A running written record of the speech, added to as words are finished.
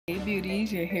Hey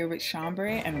beauties, you're here with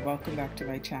Chambre and welcome back to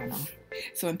my channel.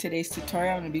 So in today's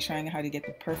tutorial, I'm going to be showing you how to get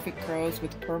the perfect curls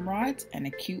with perm rods and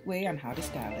a cute way on how to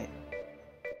style it.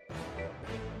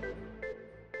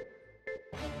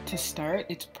 To start,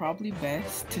 it's probably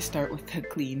best to start with a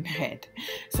clean head.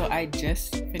 So I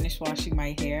just finished washing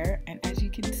my hair and as you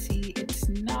can see, it's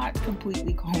not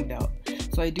completely combed out.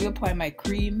 So I do apply my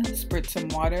cream, spritz some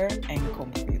water, and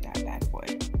comb through that bad boy.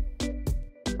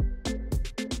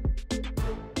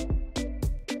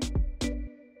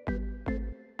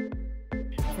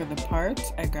 For the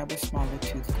parts, I grab a smaller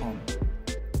tooth comb.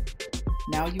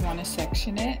 Now you want to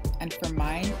section it, and for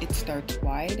mine, it starts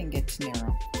wide and gets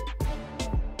narrow.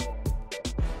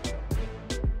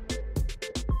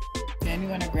 Then you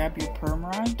want to grab your perm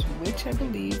rods, which I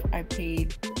believe I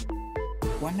paid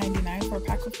 $1.99 for a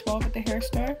pack of 12 at the hair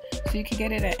store, so you can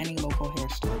get it at any local hair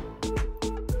store.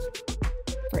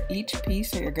 For each piece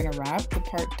that you're going to wrap, the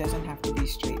part doesn't have to be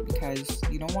straight because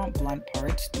you don't want blunt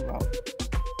parts throughout.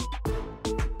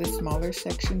 The smaller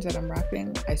sections that I'm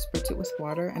wrapping, I spritz it with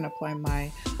water and apply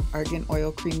my Argan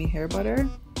Oil Creamy Hair Butter.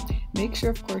 Make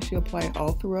sure, of course, you apply it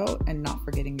all throughout and not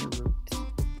forgetting your roots.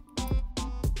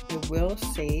 I will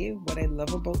say what I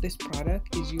love about this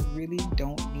product is you really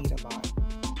don't need a lot.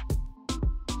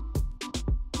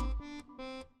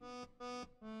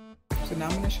 So now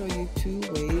I'm going to show you two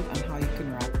ways on how you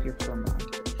can wrap your perm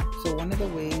rod. So one of the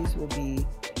ways will be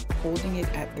holding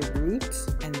it at the roots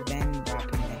and then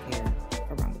wrapping the hair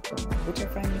around the perm rod, which I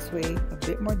find this way a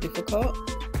bit more difficult,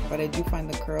 but I do find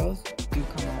the curls do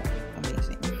come out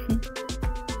amazing.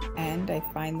 And I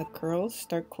find the curls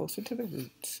start closer to the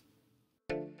roots.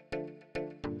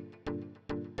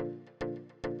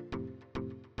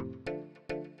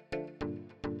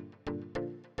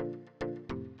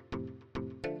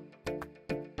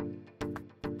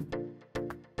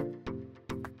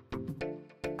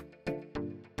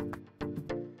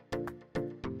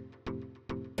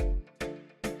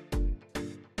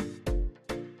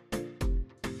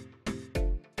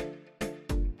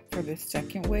 For the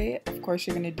second way, of course,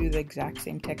 you're going to do the exact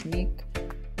same technique,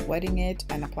 wetting it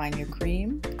and applying your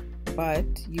cream, but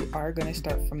you are going to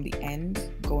start from the end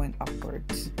going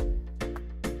upwards.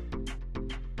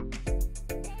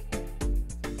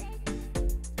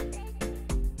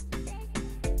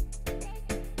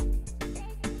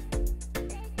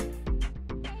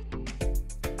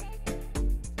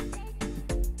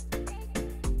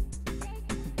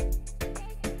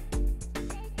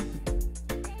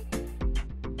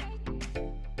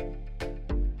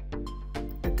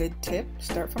 Good tip,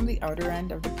 start from the outer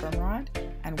end of the perm rod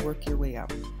and work your way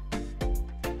up.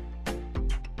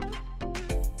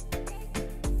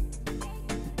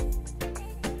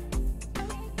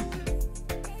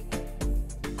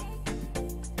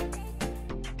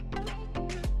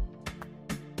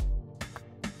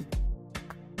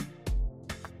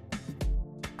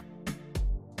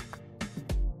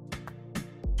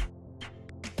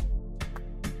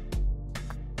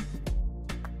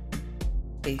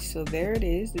 Okay, so there it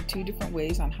is, the two different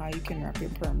ways on how you can wrap your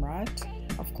perm rods.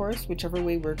 Of course, whichever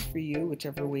way works for you,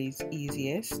 whichever way is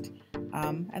easiest.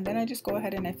 And then I just go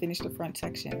ahead and I finish the front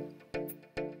section.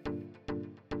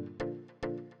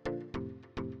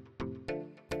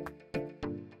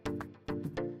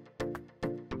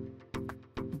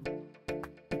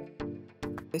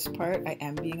 This part, I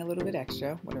am being a little bit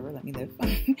extra, whatever, let me live.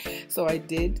 So I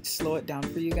did slow it down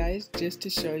for you guys just to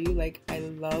show you, like, I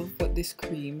love what this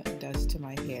cream does to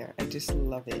my hair. I just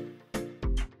love it.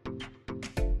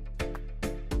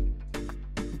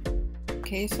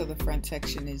 Okay, so the front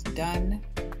section is done.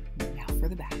 Now for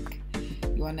the back.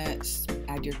 You want to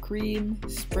add your cream,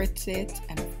 spritz it,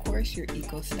 and of course your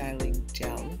Eco Styling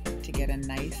gel to get a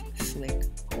nice, slick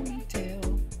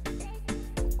ponytail.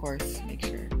 Of course, make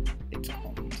sure it's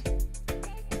combed.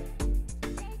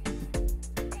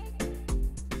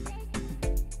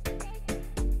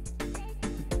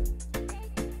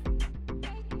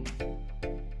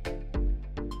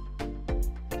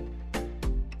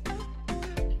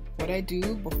 What I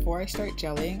do before I start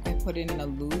gelling, I put it in a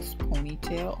loose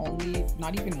ponytail, only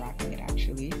not even wrapping it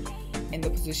actually, in the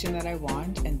position that I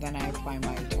want, and then I apply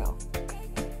my gel.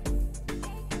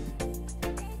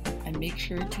 And make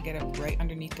sure to get up right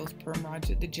underneath those perm rods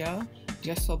with the gel,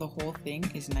 just so the whole thing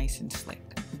is nice and slick.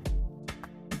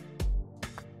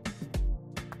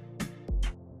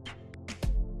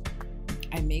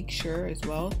 I make sure as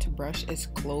well to brush as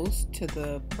close to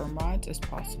the perm rods as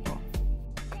possible.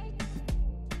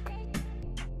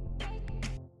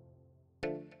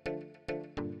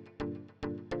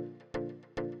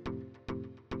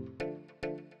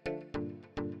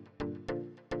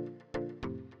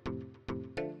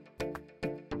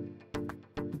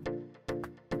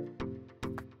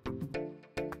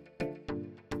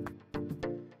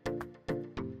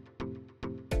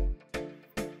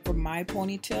 for my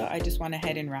ponytail, I just went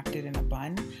ahead and wrapped it in a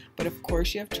bun. But of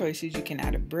course you have choices. You can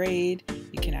add a braid,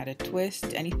 you can add a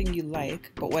twist, anything you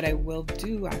like. But what I will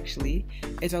do actually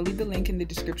is I'll leave the link in the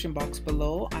description box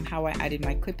below on how I added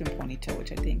my clip-in ponytail,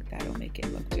 which I think that'll make it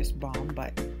look just bomb,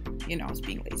 but you know, I was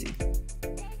being lazy.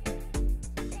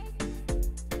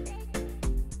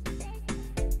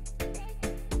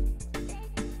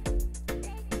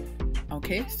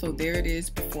 Okay, so there it is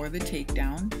before the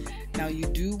takedown. Now you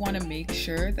do want to make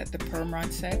sure that the perm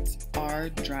rod sets are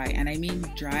dry, and I mean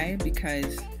dry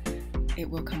because it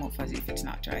will come out fuzzy if it's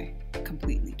not dry,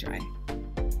 completely dry.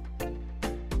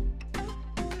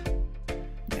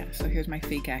 Yeah, so here's my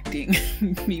fake acting,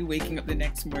 me waking up the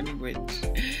next morning, which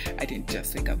I didn't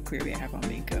just wake up, clearly I have on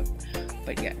makeup.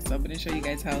 But yeah, so I'm going to show you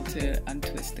guys how to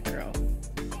untwist the curl.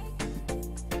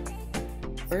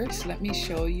 First, let me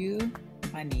show you,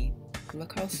 honey.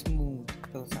 Look how smooth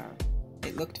those are.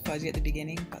 It looked fuzzy at the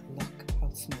beginning, but look how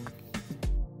smooth.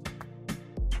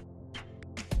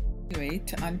 Anyway,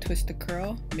 to untwist the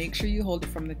curl, make sure you hold it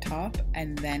from the top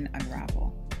and then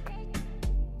unravel.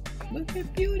 Look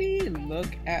at beauty! Look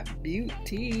at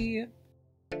beauty!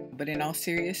 But in all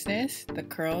seriousness, the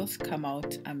curls come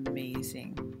out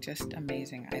amazing. Just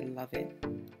amazing. I love it.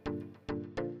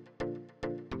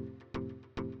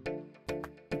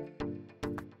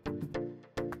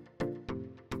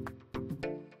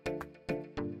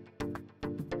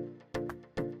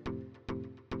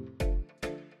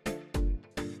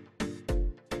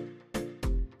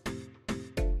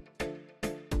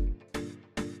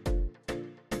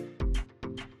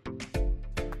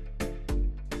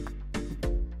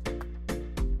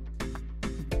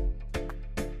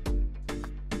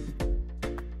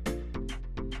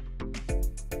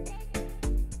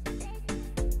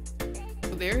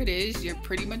 There it is, you're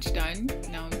pretty much done.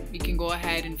 Now you can go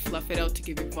ahead and fluff it out to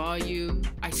give it volume.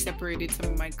 I separated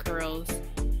some of my curls.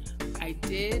 I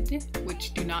did,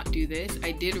 which do not do this,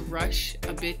 I did rush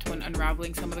a bit when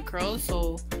unraveling some of the curls,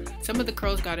 so some of the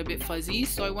curls got a bit fuzzy,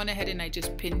 so I went ahead and I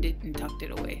just pinned it and tucked it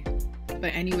away.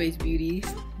 But anyways, beauties,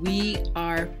 we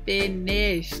are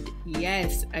finished.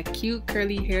 Yes, a cute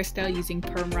curly hairstyle using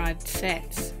perm rod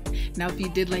sets. Now if you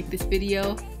did like this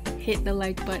video, hit the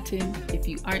like button. If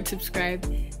you aren't subscribed,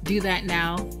 do that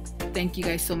now. Thank you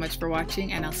guys so much for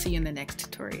watching, and I'll see you in the next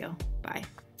tutorial. Bye.